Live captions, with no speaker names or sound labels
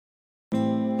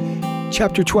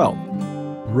Chapter 12,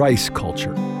 Rice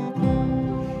Culture.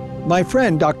 My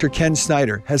friend, Dr. Ken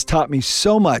Snyder, has taught me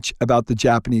so much about the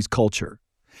Japanese culture.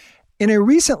 In a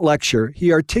recent lecture,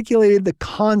 he articulated the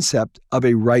concept of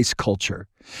a rice culture.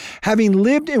 Having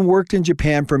lived and worked in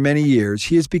Japan for many years,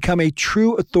 he has become a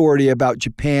true authority about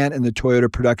Japan and the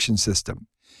Toyota production system.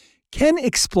 Ken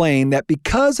explained that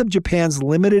because of Japan's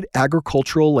limited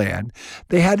agricultural land,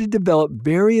 they had to develop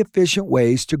very efficient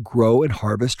ways to grow and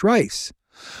harvest rice.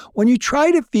 When you try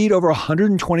to feed over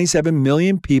 127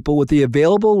 million people with the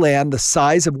available land the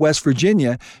size of West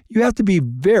Virginia, you have to be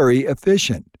very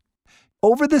efficient.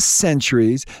 Over the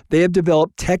centuries, they have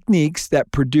developed techniques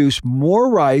that produce more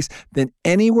rice than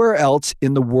anywhere else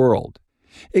in the world.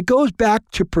 It goes back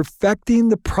to perfecting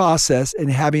the process and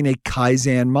having a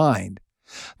Kaizen mind.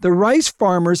 The rice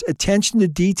farmer's attention to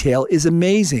detail is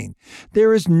amazing.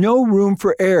 There is no room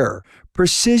for error.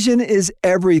 Precision is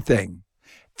everything.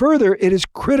 Further, it is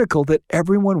critical that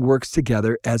everyone works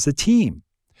together as a team.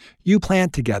 You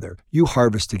plant together, you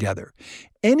harvest together.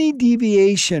 Any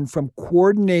deviation from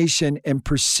coordination and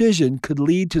precision could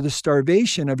lead to the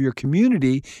starvation of your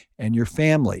community and your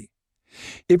family.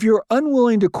 If you're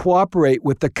unwilling to cooperate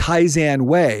with the Kaizen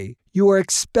way, you are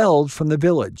expelled from the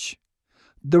village.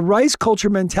 The rice culture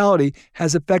mentality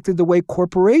has affected the way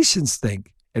corporations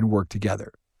think and work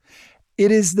together. It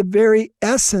is the very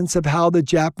essence of how the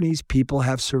Japanese people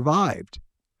have survived.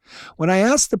 When I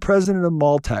asked the president of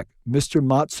Maltec, Mr.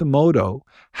 Matsumoto,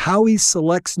 how he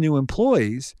selects new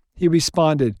employees, he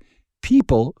responded,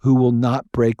 people who will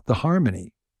not break the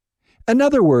harmony. In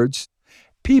other words,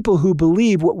 people who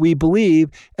believe what we believe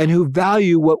and who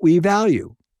value what we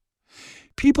value.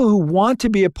 People who want to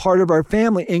be a part of our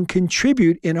family and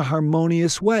contribute in a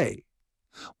harmonious way.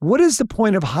 What is the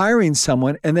point of hiring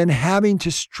someone and then having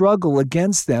to struggle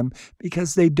against them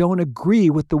because they don't agree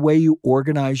with the way you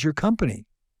organize your company?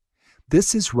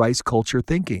 This is rice culture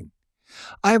thinking.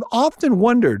 I have often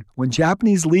wondered when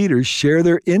Japanese leaders share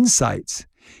their insights,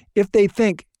 if they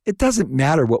think it doesn't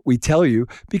matter what we tell you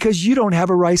because you don't have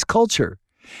a rice culture.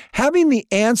 Having the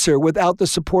answer without the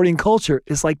supporting culture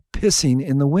is like pissing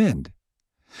in the wind.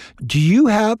 Do you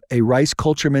have a rice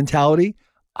culture mentality?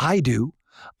 I do,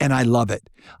 and I love it.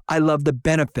 I love the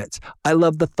benefits. I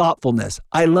love the thoughtfulness.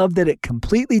 I love that it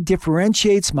completely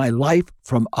differentiates my life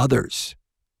from others.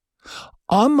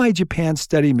 On my Japan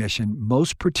study mission,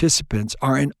 most participants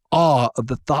are in awe of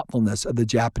the thoughtfulness of the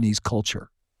Japanese culture.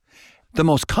 The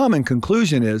most common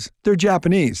conclusion is they're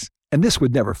Japanese, and this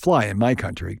would never fly in my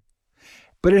country.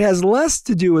 But it has less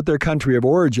to do with their country of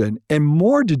origin and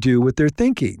more to do with their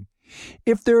thinking.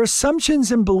 If their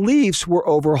assumptions and beliefs were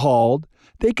overhauled,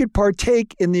 they could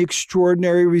partake in the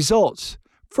extraordinary results.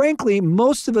 Frankly,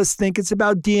 most of us think it's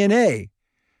about DNA.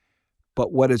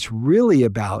 But what it's really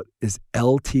about is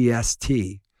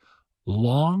LTST,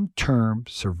 long-term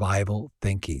survival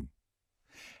thinking.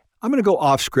 I'm going to go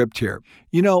off script here.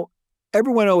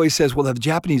 Everyone always says, well, have the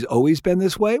Japanese always been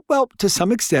this way? Well, to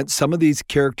some extent, some of these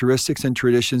characteristics and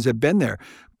traditions have been there.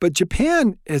 But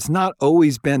Japan has not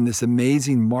always been this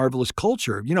amazing, marvelous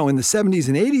culture. In the 70s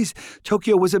and 80s,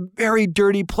 Tokyo was a very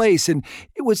dirty place and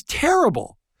it was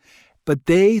terrible. But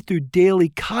they, through daily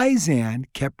Kaizen,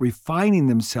 kept refining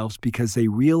themselves because they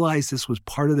realized this was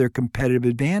part of their competitive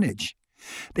advantage.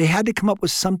 They had to come up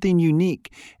with something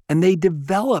unique, and they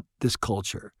developed this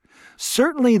culture.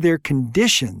 Certainly their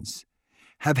conditions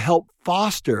have helped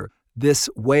foster this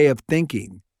way of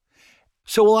thinking.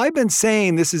 So while I've been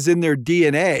saying this is in their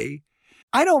DNA,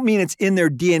 I don't mean it's in their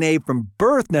DNA from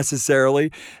birth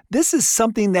necessarily. This is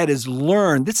something that is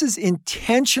learned. This is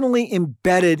intentionally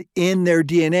embedded in their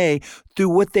DNA through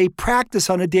what they practice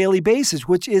on a daily basis,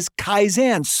 which is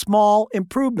Kaizen, small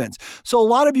improvements. So a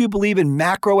lot of you believe in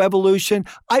macroevolution.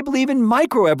 I believe in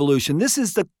microevolution. This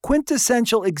is the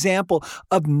quintessential example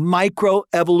of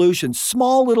microevolution,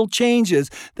 small little changes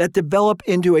that develop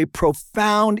into a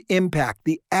profound impact,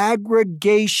 the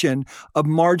aggregation of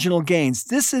marginal gains.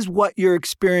 This is what you're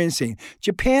experiencing.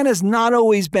 Japan has not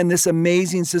always been this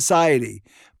amazing society.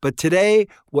 But today,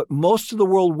 what most of the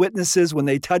world witnesses when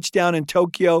they touch down in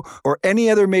Tokyo or any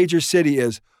other major city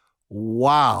is,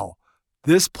 wow,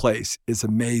 this place is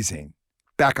amazing.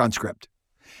 Back on script.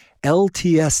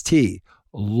 LTST,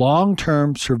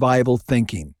 long-term survival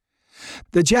thinking.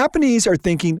 The Japanese are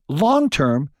thinking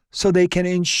long-term so they can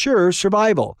ensure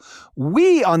survival.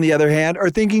 We, on the other hand, are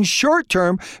thinking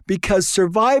short-term because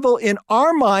survival in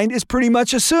our mind is pretty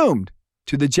much assumed.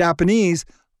 To the Japanese,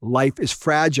 life is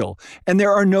fragile, and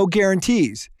there are no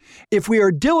guarantees. If we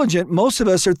are diligent, most of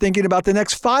us are thinking about the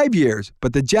next 5 years,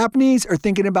 but the Japanese are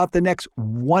thinking about the next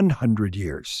 100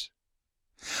 years.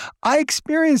 I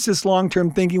experienced this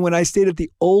long-term thinking when I stayed at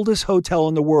the oldest hotel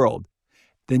in the world.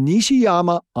 The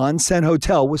Nishiyama Onsen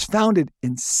Hotel was founded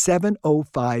in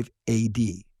 705 AD.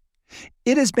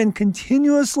 It has been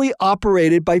continuously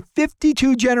operated by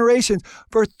 52 generations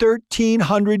for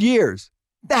 1,300 years.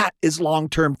 That is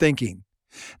long-term thinking.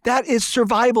 That is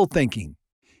survival thinking.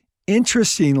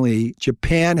 Interestingly,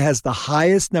 Japan has the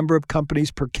highest number of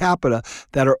companies per capita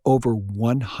that are over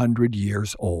 100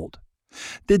 years old.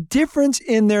 The difference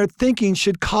in their thinking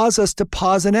should cause us to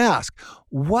pause and ask,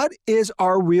 what is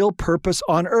our real purpose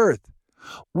on earth?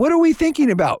 What are we thinking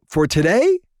about for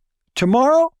today,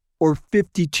 tomorrow, or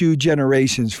 52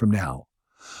 generations from now?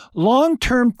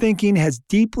 Long-term thinking has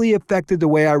deeply affected the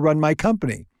way I run my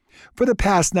company. For the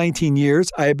past 19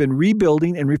 years, I have been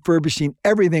rebuilding and refurbishing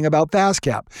everything about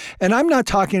FastCap. And I'm not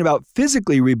talking about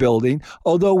physically rebuilding,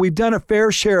 although we've done a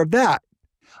fair share of that.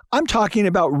 I'm talking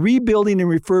about rebuilding and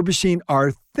refurbishing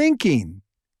our thinking.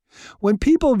 When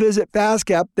people visit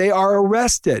FastCap, they are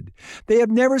arrested. They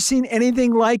have never seen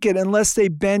anything like it unless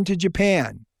they've been to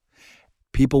Japan.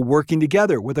 People working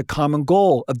together with a common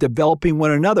goal of developing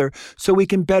one another so we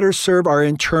can better serve our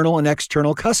internal and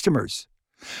external customers.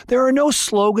 There are no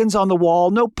slogans on the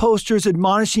wall, no posters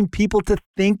admonishing people to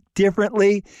think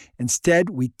differently.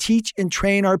 Instead, we teach and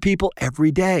train our people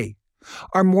every day.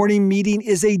 Our morning meeting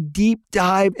is a deep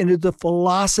dive into the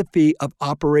philosophy of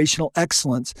operational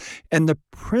excellence and the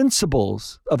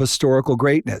principles of historical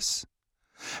greatness.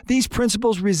 These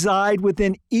principles reside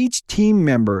within each team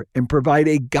member and provide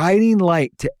a guiding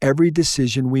light to every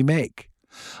decision we make.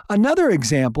 Another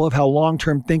example of how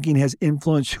long-term thinking has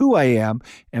influenced who I am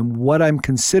and what I'm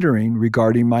considering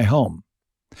regarding my home.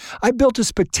 I built a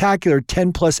spectacular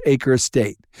 10-plus acre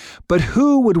estate, but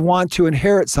who would want to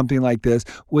inherit something like this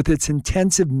with its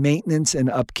intensive maintenance and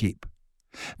upkeep?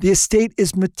 The estate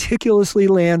is meticulously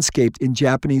landscaped in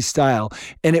Japanese style,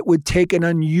 and it would take an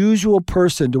unusual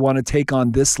person to want to take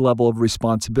on this level of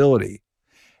responsibility.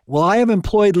 While I have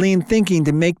employed lean thinking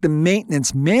to make the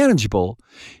maintenance manageable,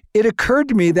 it occurred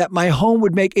to me that my home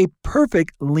would make a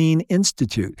perfect Lean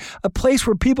Institute, a place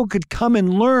where people could come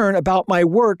and learn about my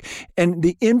work and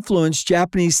the influence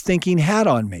Japanese thinking had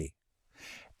on me.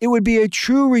 It would be a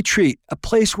true retreat, a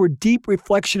place where deep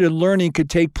reflection and learning could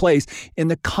take place in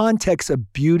the context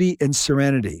of beauty and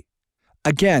serenity.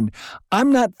 Again,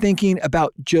 I'm not thinking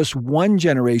about just one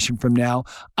generation from now.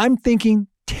 I'm thinking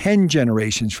 10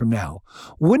 generations from now.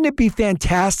 Wouldn't it be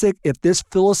fantastic if this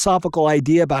philosophical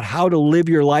idea about how to live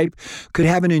your life could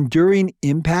have an enduring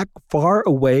impact far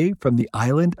away from the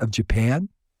island of Japan?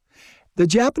 The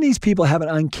Japanese people have an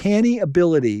uncanny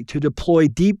ability to deploy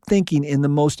deep thinking in the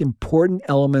most important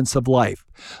elements of life,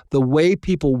 the way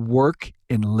people work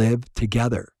and live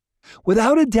together.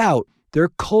 Without a doubt, their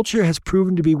culture has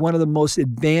proven to be one of the most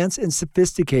advanced and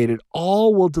sophisticated,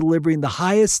 all while delivering the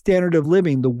highest standard of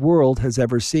living the world has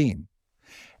ever seen.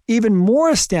 Even more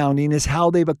astounding is how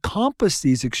they've accomplished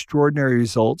these extraordinary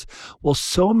results while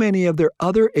so many of their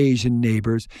other Asian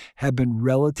neighbors have been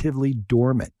relatively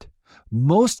dormant.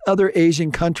 Most other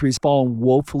Asian countries fall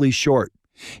woefully short.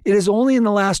 It is only in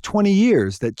the last 20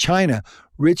 years that China,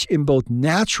 rich in both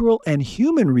natural and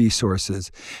human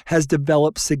resources, has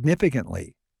developed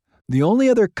significantly. The only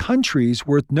other countries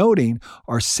worth noting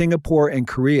are Singapore and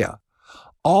Korea.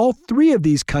 All three of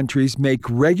these countries make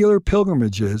regular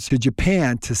pilgrimages to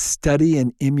Japan to study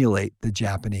and emulate the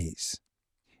Japanese.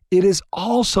 It is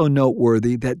also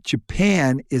noteworthy that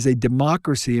Japan is a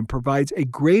democracy and provides a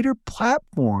greater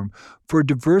platform for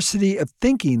diversity of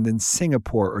thinking than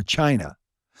Singapore or China.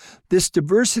 This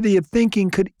diversity of thinking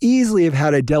could easily have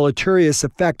had a deleterious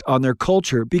effect on their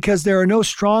culture because there are no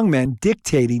strongmen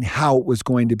dictating how it was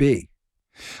going to be.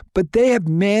 But they have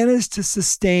managed to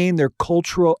sustain their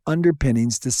cultural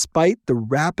underpinnings despite the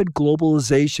rapid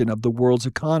globalization of the world's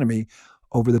economy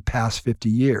over the past 50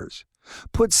 years.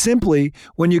 Put simply,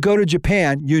 when you go to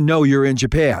Japan, you know you're in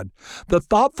Japan. The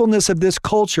thoughtfulness of this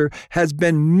culture has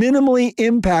been minimally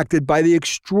impacted by the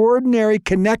extraordinary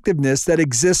connectiveness that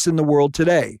exists in the world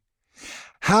today.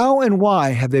 How and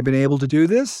why have they been able to do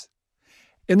this?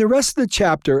 In the rest of the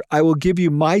chapter, I will give you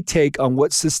my take on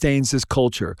what sustains this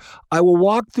culture. I will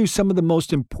walk through some of the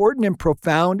most important and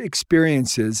profound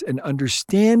experiences and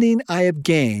understanding I have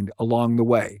gained along the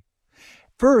way.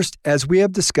 First, as we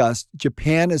have discussed,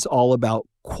 Japan is all about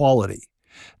quality.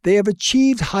 They have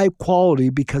achieved high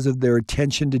quality because of their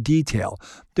attention to detail.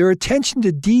 Their attention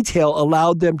to detail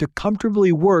allowed them to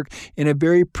comfortably work in a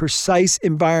very precise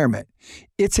environment.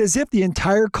 It's as if the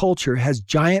entire culture has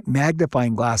giant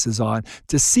magnifying glasses on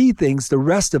to see things the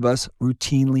rest of us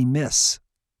routinely miss.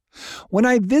 When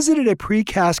I visited a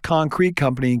precast concrete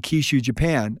company in Kyushu,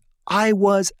 Japan, I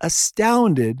was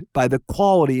astounded by the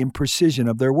quality and precision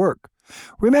of their work.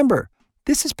 Remember,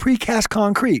 this is precast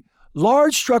concrete,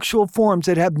 large structural forms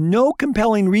that have no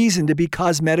compelling reason to be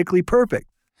cosmetically perfect.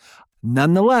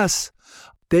 Nonetheless,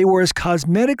 they were as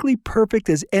cosmetically perfect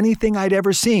as anything I'd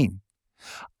ever seen.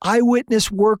 I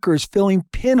witnessed workers filling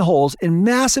pinholes in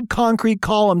massive concrete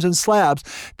columns and slabs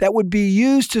that would be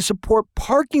used to support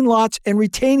parking lots and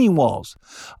retaining walls.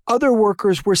 Other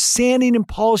workers were sanding and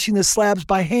polishing the slabs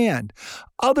by hand.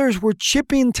 Others were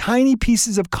chipping tiny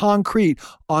pieces of concrete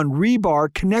on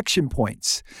rebar connection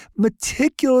points,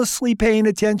 meticulously paying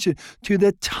attention to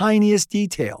the tiniest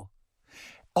detail.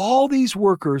 All these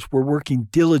workers were working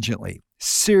diligently,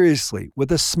 seriously,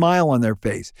 with a smile on their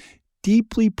face,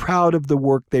 deeply proud of the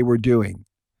work they were doing.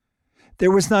 There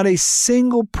was not a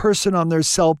single person on their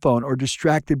cell phone or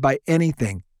distracted by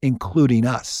anything, including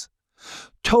us.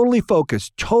 Totally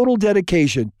focused, total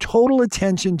dedication, total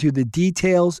attention to the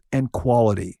details and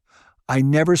quality. I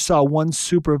never saw one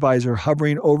supervisor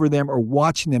hovering over them or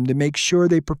watching them to make sure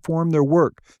they performed their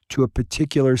work to a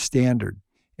particular standard.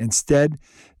 Instead,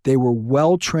 they were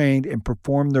well trained and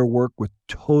performed their work with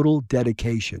total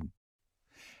dedication.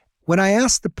 When I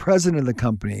asked the president of the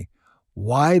company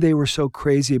why they were so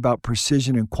crazy about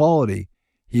precision and quality,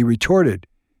 he retorted,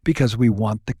 because we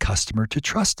want the customer to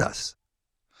trust us.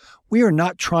 We are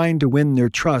not trying to win their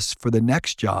trust for the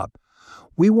next job.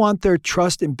 We want their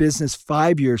trust in business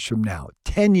 5 years from now,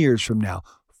 10 years from now,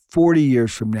 40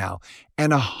 years from now,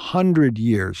 and 100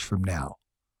 years from now.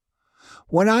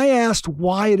 When I asked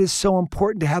why it is so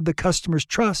important to have the customer's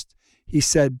trust, he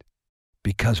said,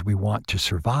 because we want to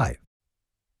survive.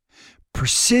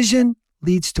 Precision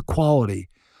leads to quality.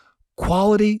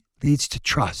 Quality leads to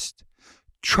trust.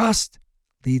 Trust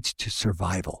leads to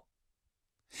survival.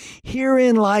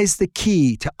 Herein lies the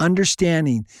key to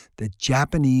understanding the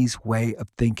Japanese way of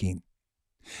thinking.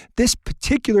 This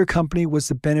particular company was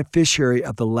the beneficiary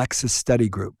of the Lexus Study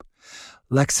Group.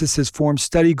 Lexus has formed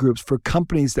study groups for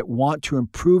companies that want to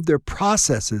improve their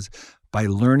processes by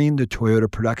learning the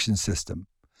Toyota Production System.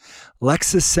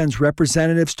 Lexus sends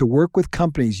representatives to work with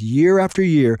companies year after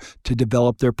year to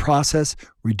develop their process,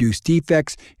 reduce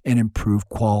defects, and improve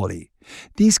quality.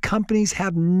 These companies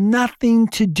have nothing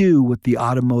to do with the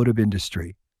automotive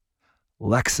industry.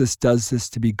 Lexus does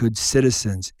this to be good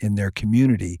citizens in their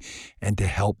community and to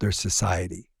help their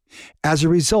society. As a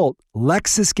result,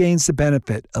 Lexus gains the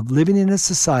benefit of living in a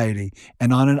society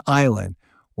and on an island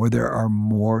where there are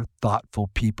more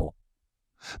thoughtful people.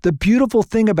 The beautiful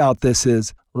thing about this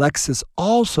is Lexus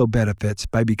also benefits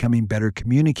by becoming better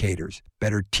communicators,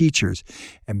 better teachers,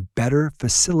 and better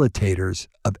facilitators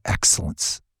of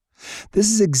excellence. This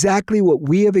is exactly what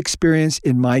we have experienced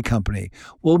in my company.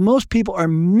 While most people are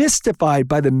mystified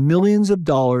by the millions of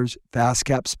dollars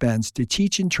FastCap spends to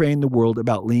teach and train the world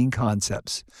about lean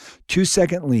concepts,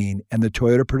 2-second lean, and the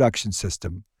Toyota Production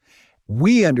System,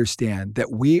 we understand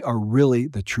that we are really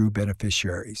the true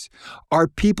beneficiaries. Our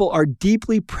people are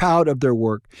deeply proud of their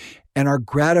work and are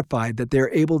gratified that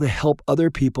they're able to help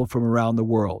other people from around the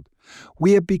world.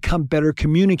 We have become better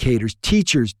communicators,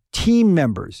 teachers, team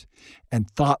members,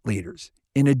 and thought leaders.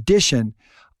 In addition,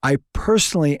 I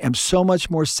personally am so much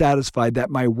more satisfied that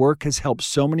my work has helped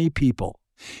so many people.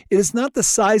 It is not the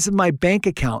size of my bank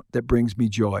account that brings me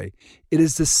joy. It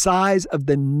is the size of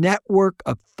the network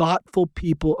of thoughtful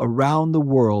people around the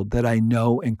world that I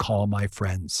know and call my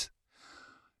friends.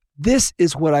 This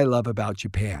is what I love about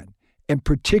Japan, and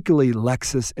particularly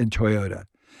Lexus and Toyota.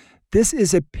 This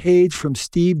is a page from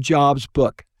Steve Jobs'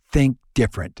 book, Think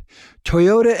Different.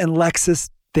 Toyota and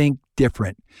Lexus think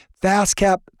different.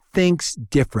 FastCap thinks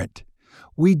different.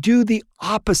 We do the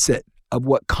opposite of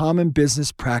what common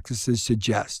business practices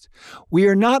suggest. We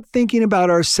are not thinking about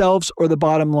ourselves or the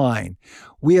bottom line.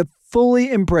 We have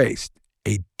fully embraced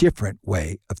a different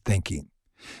way of thinking.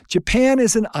 Japan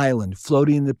is an island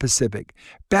floating in the Pacific,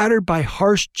 battered by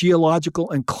harsh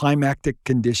geological and climatic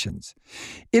conditions.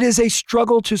 It is a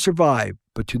struggle to survive,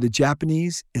 but to the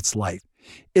Japanese, it's life.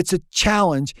 It's a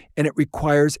challenge, and it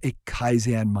requires a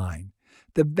Kaizen mind.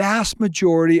 The vast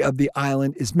majority of the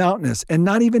island is mountainous and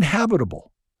not even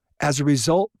habitable. As a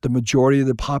result, the majority of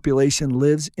the population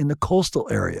lives in the coastal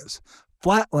areas.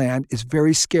 Flat land is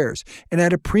very scarce and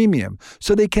at a premium,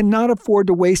 so they cannot afford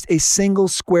to waste a single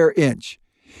square inch.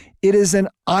 It is an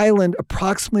island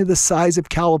approximately the size of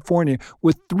California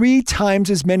with 3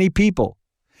 times as many people.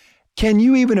 Can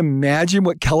you even imagine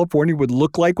what California would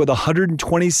look like with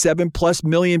 127 plus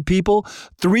million people,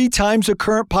 3 times the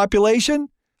current population?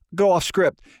 Go off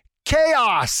script.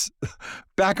 Chaos!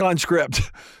 Back on script.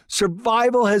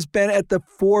 Survival has been at the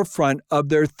forefront of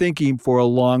their thinking for a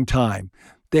long time.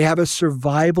 They have a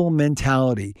survival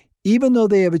mentality. Even though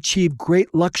they have achieved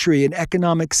great luxury and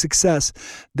economic success,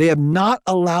 they have not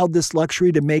allowed this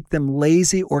luxury to make them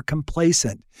lazy or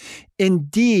complacent.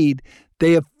 Indeed,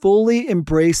 they have fully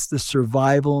embraced the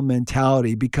survival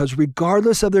mentality because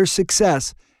regardless of their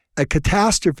success, a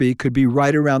catastrophe could be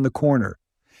right around the corner.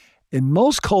 In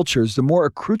most cultures, the more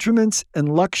accoutrements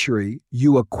and luxury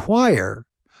you acquire,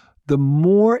 the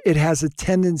more it has a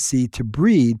tendency to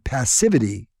breed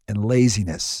passivity and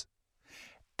laziness.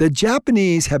 The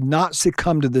Japanese have not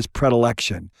succumbed to this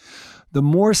predilection. The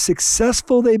more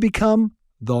successful they become,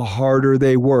 the harder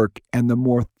they work and the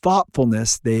more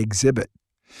thoughtfulness they exhibit.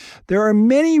 There are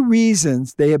many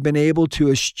reasons they have been able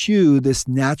to eschew this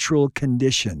natural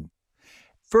condition.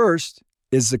 First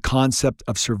is the concept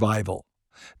of survival.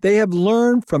 They have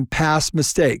learned from past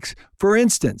mistakes. For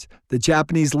instance, the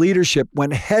Japanese leadership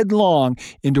went headlong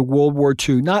into World War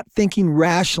II, not thinking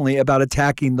rationally about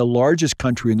attacking the largest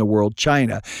country in the world,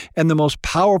 China, and the most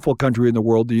powerful country in the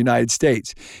world, the United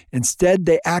States. Instead,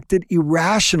 they acted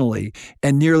irrationally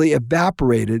and nearly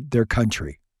evaporated their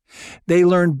country. They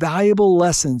learned valuable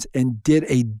lessons and did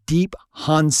a deep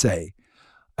hansei,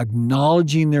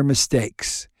 acknowledging their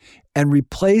mistakes, and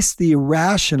replaced the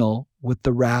irrational with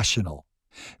the rational.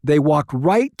 They walked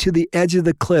right to the edge of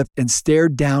the cliff and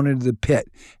stared down into the pit,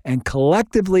 and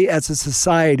collectively as a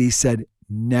society said,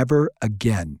 never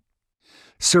again.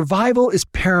 Survival is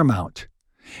paramount,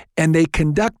 and they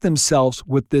conduct themselves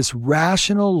with this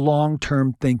rational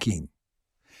long-term thinking.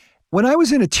 When I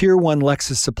was in a Tier 1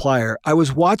 Lexus supplier, I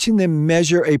was watching them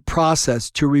measure a process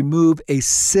to remove a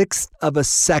sixth of a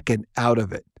second out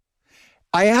of it.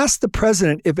 I asked the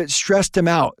president if it stressed him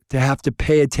out to have to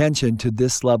pay attention to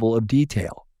this level of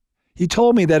detail. He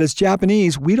told me that as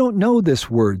Japanese, we don't know this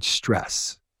word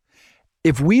stress.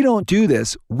 If we don't do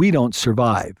this, we don't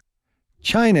survive.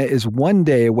 China is one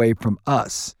day away from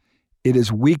us. It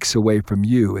is weeks away from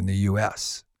you in the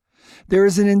U.S. There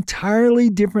is an entirely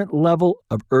different level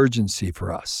of urgency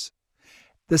for us.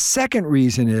 The second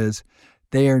reason is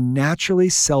they are naturally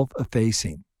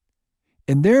self-effacing.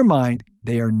 In their mind,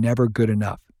 they are never good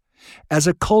enough. As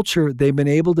a culture, they've been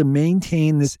able to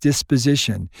maintain this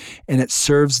disposition, and it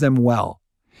serves them well.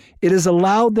 It has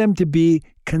allowed them to be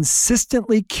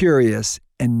consistently curious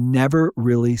and never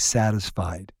really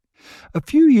satisfied. A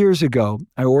few years ago,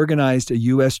 I organized a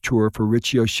U.S. tour for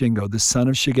Richio Shingo, the son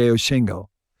of Shigeo Shingo.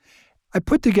 I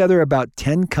put together about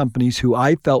 10 companies who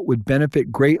I felt would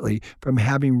benefit greatly from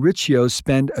having Richio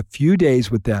spend a few days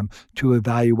with them to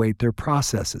evaluate their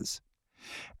processes.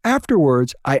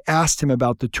 Afterwards, I asked him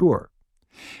about the tour.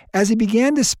 As he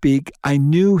began to speak, I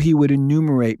knew he would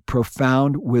enumerate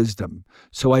profound wisdom,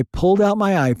 so I pulled out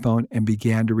my iPhone and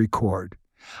began to record.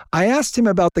 I asked him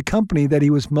about the company that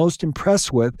he was most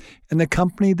impressed with and the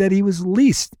company that he was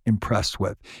least impressed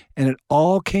with, and it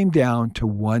all came down to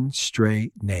one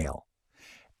stray nail.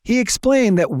 He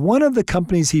explained that one of the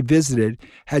companies he visited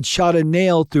had shot a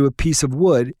nail through a piece of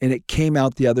wood and it came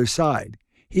out the other side.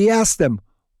 He asked them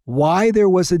why there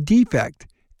was a defect,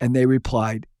 and they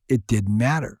replied, it didn't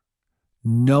matter.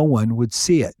 No one would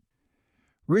see it.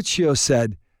 Richio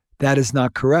said, that is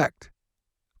not correct.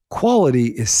 Quality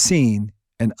is seen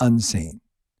and unseen.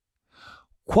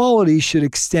 Quality should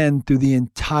extend through the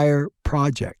entire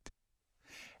project.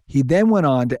 He then went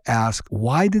on to ask,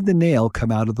 why did the nail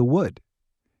come out of the wood?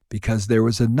 Because there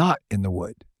was a knot in the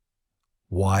wood.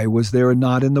 Why was there a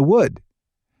knot in the wood?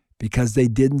 Because they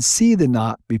didn't see the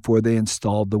knot before they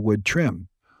installed the wood trim.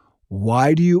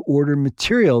 Why do you order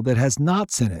material that has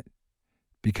knots in it?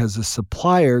 Because the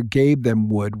supplier gave them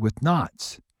wood with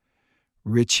knots.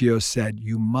 Richio said,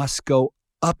 you must go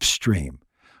upstream.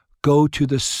 Go to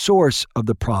the source of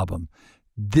the problem.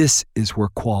 This is where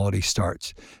quality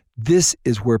starts. This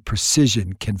is where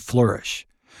precision can flourish.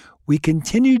 We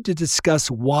continued to discuss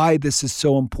why this is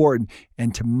so important,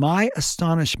 and to my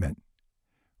astonishment,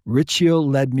 Richio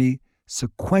led me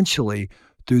sequentially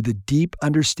through the deep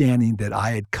understanding that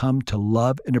I had come to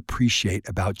love and appreciate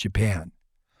about Japan.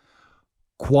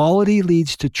 Quality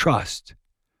leads to trust.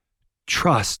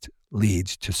 Trust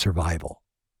leads to survival.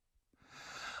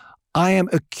 I am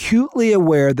acutely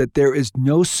aware that there is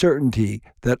no certainty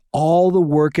that all the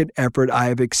work and effort I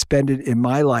have expended in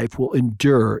my life will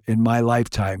endure in my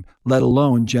lifetime, let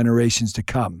alone generations to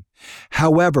come.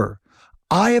 However,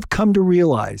 I have come to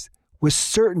realize with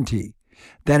certainty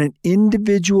that an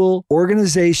individual,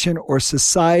 organization, or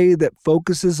society that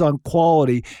focuses on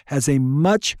quality has a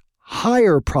much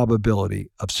higher probability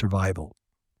of survival.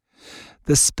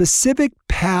 The specific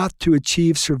path to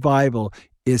achieve survival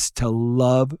is to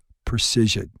love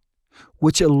precision,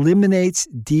 which eliminates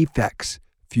defects.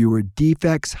 Fewer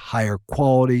defects, higher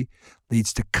quality,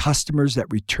 leads to customers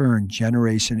that return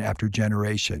generation after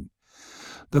generation.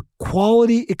 The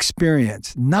quality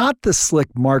experience, not the slick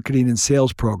marketing and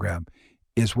sales program,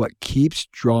 is what keeps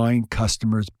drawing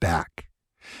customers back.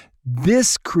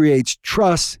 This creates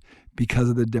trust because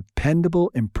of the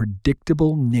dependable and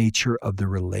predictable nature of the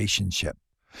relationship.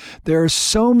 There are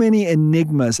so many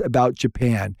enigmas about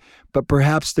Japan, but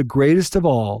perhaps the greatest of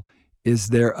all is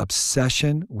their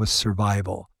obsession with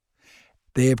survival.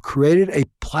 They have created a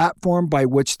platform by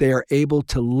which they are able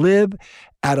to live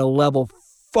at a level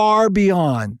far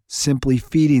beyond simply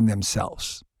feeding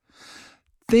themselves.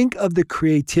 Think of the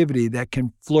creativity that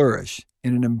can flourish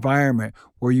in an environment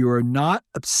where you are not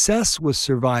obsessed with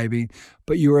surviving,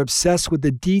 but you are obsessed with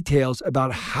the details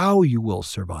about how you will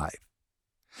survive.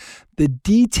 The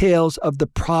details of the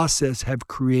process have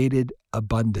created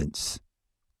abundance.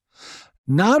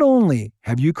 Not only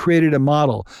have you created a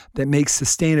model that makes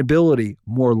sustainability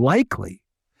more likely,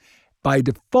 by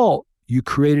default, you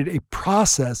created a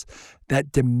process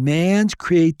that demands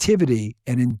creativity,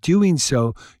 and in doing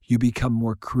so, you become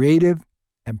more creative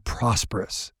and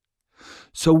prosperous.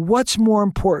 So what's more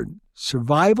important,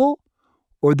 survival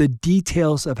or the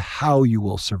details of how you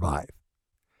will survive?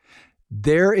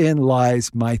 Therein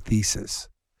lies my thesis.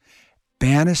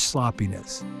 Banish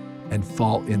sloppiness and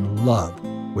fall in love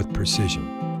with precision.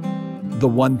 The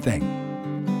one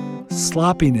thing,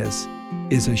 sloppiness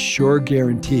is a sure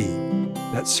guarantee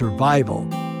that survival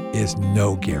is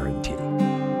no guarantee.